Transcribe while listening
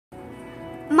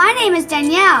My name is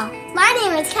Danielle. My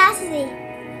name is Cassidy.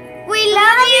 We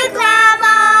love you,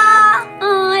 Glama!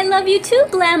 Oh, I love you too,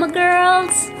 Glama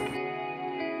girls.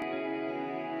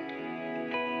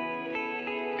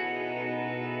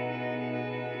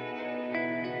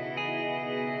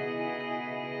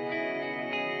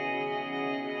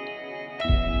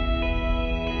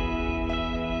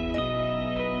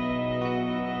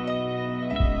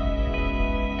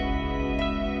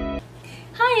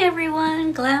 Hi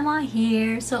everyone, Glama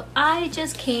here. So I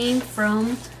just came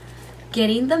from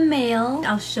getting the mail.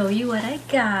 I'll show you what I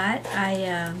got.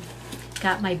 I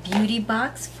got my beauty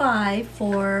box 5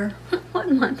 for,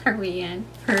 what month are we in?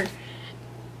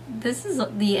 This is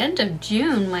the end of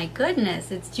June, my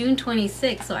goodness. It's June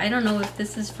 26th, so I don't know if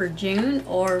this is for June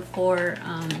or for,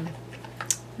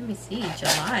 let me see,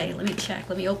 July. Let me check.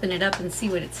 Let me open it up and see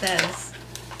what it says.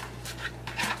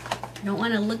 I don't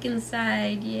want to look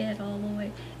inside yet all the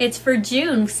way. It's for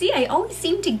June. See, I always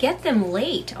seem to get them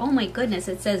late. Oh my goodness,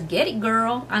 it says get it,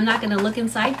 girl. I'm not going to look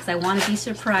inside because I want to be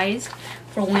surprised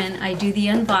for when I do the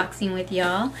unboxing with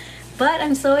y'all. But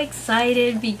I'm so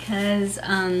excited because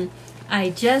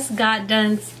I just got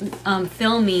done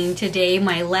filming today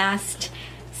my last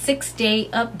 6-day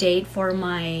update for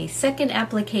my second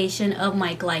application of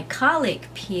my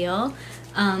glycolic peel.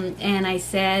 And I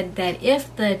said that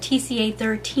if the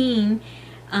TCA13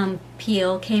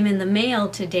 peel came in the mail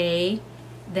today,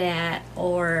 that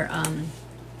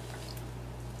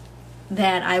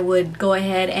I would go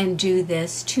ahead and do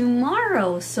this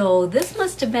tomorrow. So this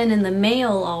must have been in the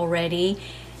mail already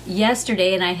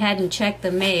yesterday, and I hadn't checked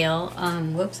the mail.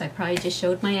 Whoops, I probably just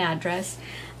showed my address.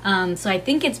 So I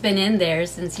think it's been in there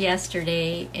since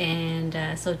yesterday,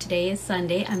 and so today is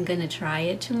Sunday. I'm gonna try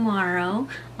it tomorrow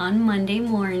on Monday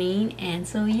morning, and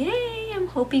so yay, I'm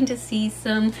hoping to see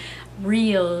some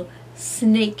real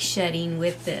snake shedding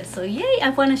with this. So yay,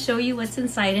 I want to show you what's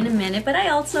inside in a minute, but I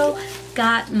also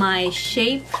got my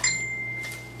Shape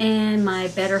and my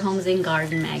Better Homes and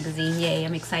Garden magazine. Yay,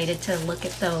 I'm excited to look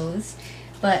at those.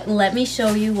 But let me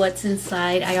show you what's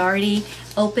inside. I already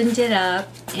opened it up,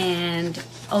 and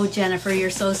oh, Jennifer,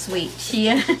 you're so sweet.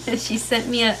 She she sent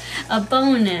me a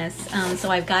bonus.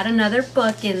 So I've got another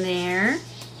book in there.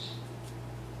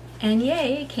 And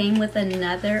yay, it came with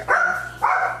another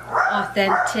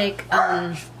authentic,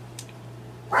 oh,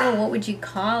 what would you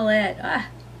call it?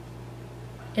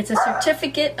 It's a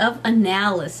certificate of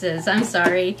analysis. I'm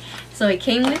sorry. So it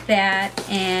came with that,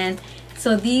 and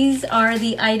so these are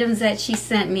the items that she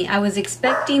sent me. I was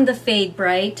expecting the Fade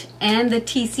Bright and the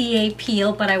TCA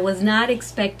peel, but I was not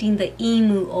expecting the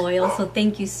emu oil. So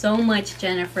thank you so much,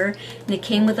 Jennifer. And it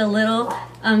came with a little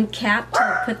cap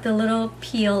to put the little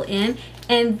peel in.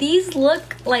 And these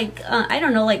look like, I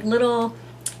don't know, like little,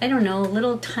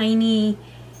 little tiny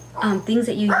things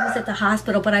that you use at the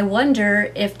hospital. But I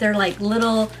wonder if they're like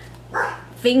little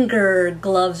finger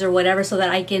gloves or whatever, so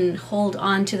that I can hold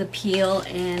on to the peel,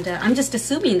 and I'm just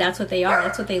assuming that's what they are.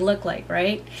 That's what they look like,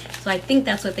 right? So I think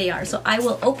that's what they are. So I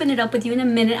will open it up with you in a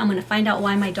minute. I'm going to find out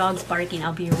why my dog's barking.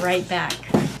 I'll be right back.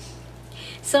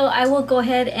 So I will go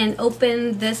ahead and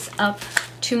open this up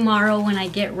tomorrow when I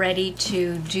get ready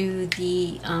to do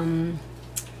the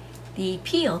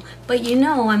peel. But you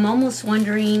know, I'm almost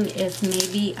wondering if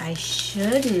maybe I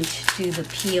shouldn't do the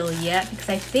peel yet, because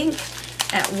I think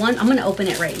I'm going to open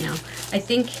it right now. I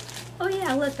think, oh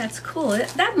yeah, look, that's cool.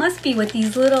 That must be what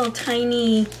these little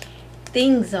tiny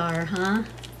things are, huh?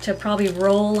 To probably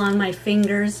roll on my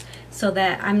fingers so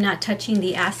that I'm not touching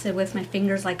the acid with my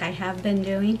fingers like I have been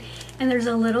doing. And there's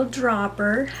a little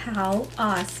dropper. How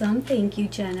awesome. Thank you,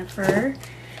 Jennifer.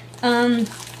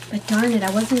 But darn it,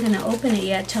 I wasn't going to open it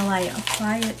yet till I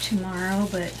apply it tomorrow.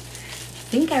 But I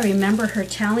think I remember her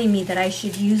telling me that I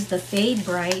should use the Fade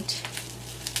Bright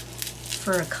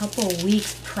for a couple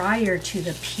weeks prior to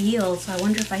the peel, so I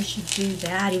wonder if I should do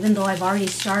that, even though I've already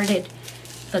started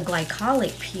the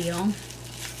glycolic peel.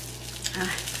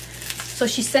 So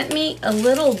she sent me a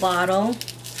little bottle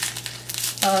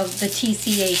of the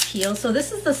TCA peel. So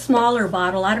this is the smaller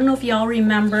bottle. I don't know if y'all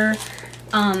remember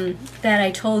that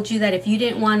I told you that if you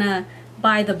didn't want to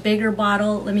buy the bigger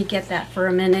bottle, let me get that for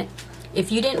a minute.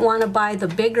 If you didn't want to buy the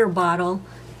bigger bottle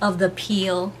of the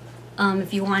peel,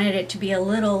 if you wanted it to be a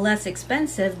little less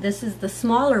expensive, this is the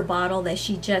smaller bottle that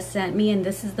she just sent me, and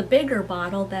this is the bigger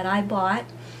bottle that I bought.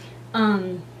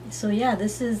 So yeah,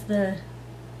 this is the,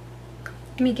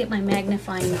 let me get my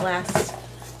magnifying glass.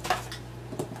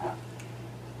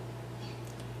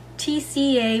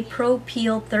 TCA Pro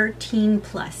Peel 13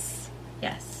 Plus.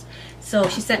 Yes. So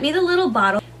she sent me the little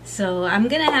bottle. So I'm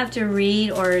gonna have to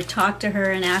read or talk to her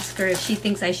and ask her if she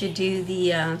thinks I should do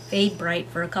the Fade Bright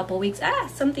for a couple weeks. Ah,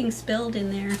 something spilled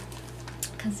in there.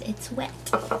 because it's wet.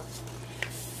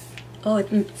 Oh,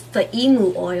 it's the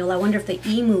emu oil. I wonder if the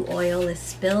emu oil is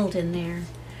spilled in there.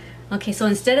 Okay, so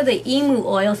instead of the emu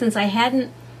oil, since I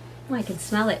hadn't, oh, I can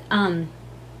smell it.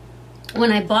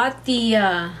 When I bought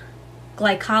the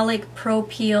Glycolic Pro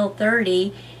Peel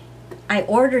 30, I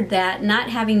ordered that not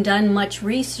having done much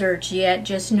research yet,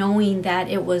 just knowing that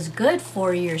it was good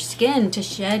for your skin to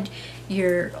shed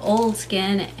your old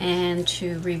skin and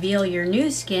to reveal your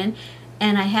new skin.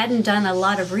 And I hadn't done a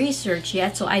lot of research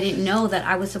yet, so I didn't know that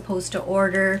I was supposed to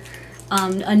order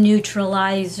a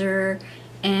neutralizer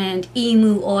and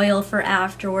emu oil for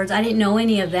afterwards. I didn't know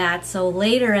any of that. So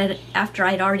later, after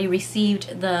I'd already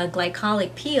received the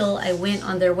glycolic peel, I went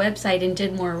on their website and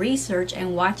did more research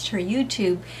and watched her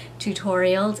YouTube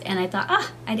tutorials, and I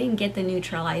thought, I didn't get the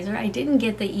neutralizer, I didn't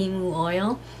get the emu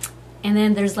oil. And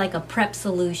then there's like a prep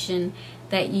solution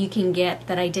that you can get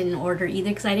that I didn't order either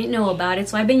because I didn't know about it.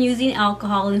 So I've been using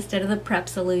alcohol instead of the prep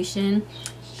solution.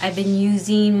 I've been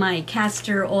using my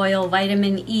castor oil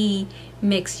vitamin E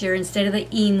mixture instead of the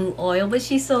emu oil, but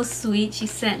she's so sweet. She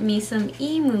sent me some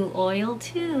emu oil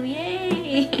too.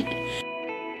 Yay!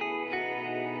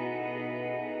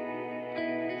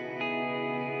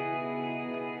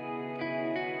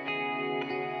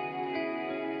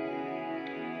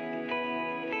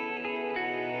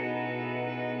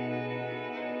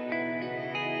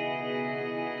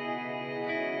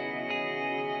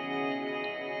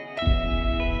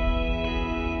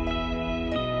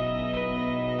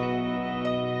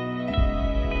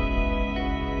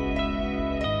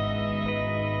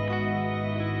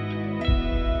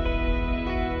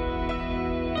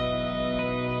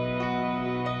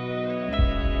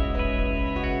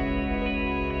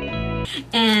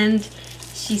 And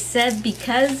she said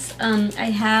because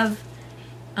I have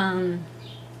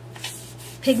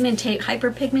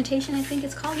hyperpigmentation, I think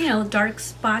it's called, you know, dark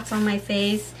spots on my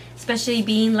face, especially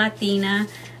being Latina.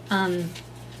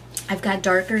 I've got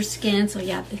darker skin, so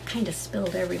yeah, it kind of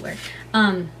spilled everywhere.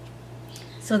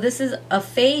 So this is a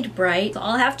Fade Bright. So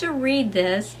I'll have to read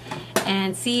this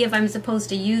and see if I'm supposed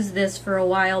to use this for a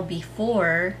while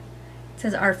before. It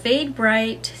says our Fade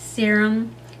Bright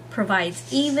serum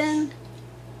provides even,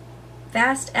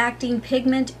 fast-acting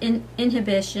pigment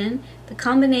inhibition. The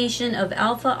combination of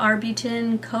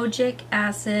alpha-arbutin, kojic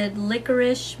acid,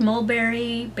 licorice,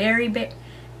 mulberry,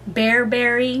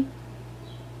 bearberry,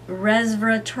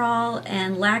 resveratrol,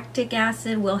 and lactic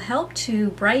acid will help to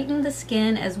brighten the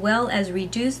skin as well as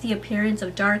reduce the appearance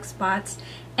of dark spots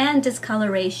and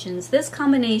discolorations. This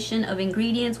combination of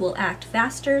ingredients will act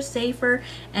faster, safer,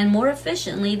 and more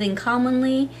efficiently than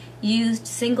commonly used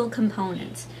single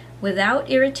components, without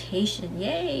irritation.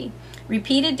 Yay!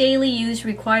 Repeated daily use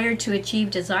required to achieve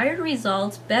desired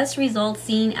results. Best results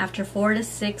seen after 4 to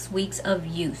 6 weeks of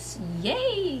use.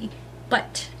 Yay!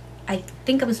 But I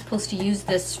think I'm supposed to use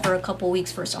this for a couple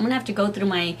weeks first. I'm gonna have to go through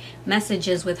my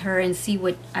messages with her and see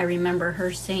what I remember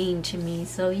her saying to me.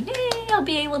 So yay! I'll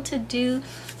be able to do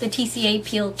the TCA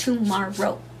peel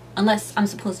tomorrow, unless I'm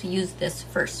supposed to use this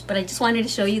first. But I just wanted to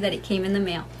show you that it came in the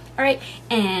mail. All right,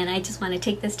 and I just want to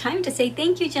take this time to say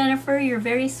thank you, Jennifer. You're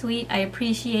very sweet. I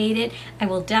appreciate it. I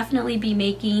will definitely be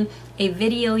making a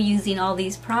video using all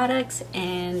these products,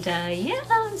 and yeah,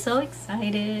 I'm so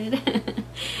excited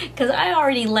because I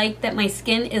already like that my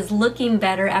skin is looking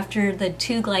better after the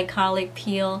 2 glycolic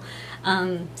peel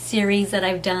series that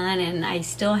I've done, and I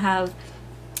still have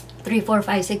 3, 4,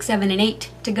 5, 6, 7, and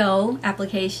 8 to go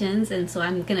applications, and so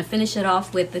I'm gonna finish it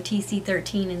off with the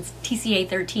TCA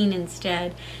 13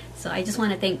 instead. So I just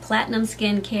want to thank Platinum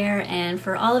Skincare, and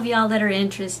for all of y'all that are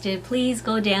interested, please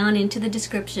go down into the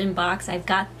description box. I've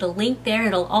got the link there.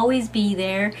 It'll always be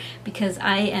there because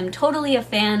I am totally a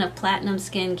fan of Platinum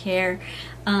Skincare.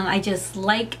 I just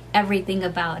like everything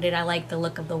about it. I like the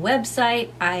look of the website.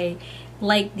 I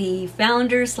like the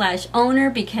founder /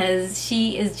 owner because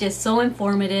she is just so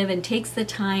informative and takes the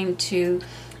time to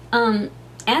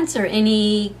answer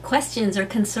any questions or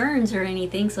concerns or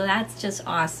anything, so that's just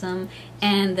awesome.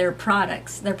 And their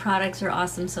products are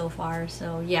awesome so far,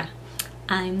 so yeah,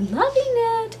 I'm loving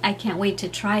it. I can't wait to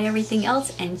try everything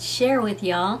else and share with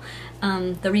y'all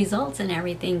the results and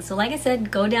everything. So like I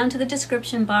said, go down to the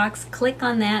description box, click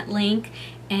on that link,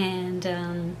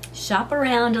 and shop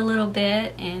around a little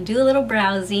bit and do a little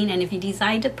browsing. And if you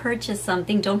decide to purchase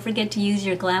something, don't forget to use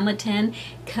your Glama 10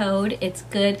 code. It's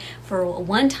good for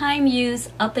one-time use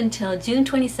up until June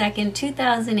 22nd,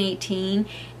 2018,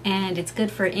 and it's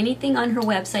good for anything on her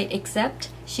website except,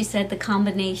 she said, the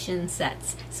combination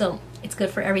sets. So it's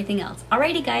good for everything else.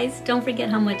 Alrighty guys, don't forget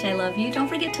how much I love you. Don't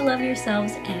forget to love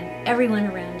yourselves and everyone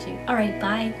around you. Alright,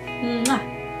 bye.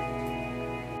 Mwah.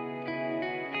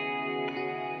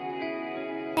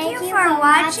 you for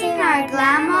watching our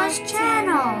Glama's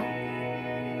channel.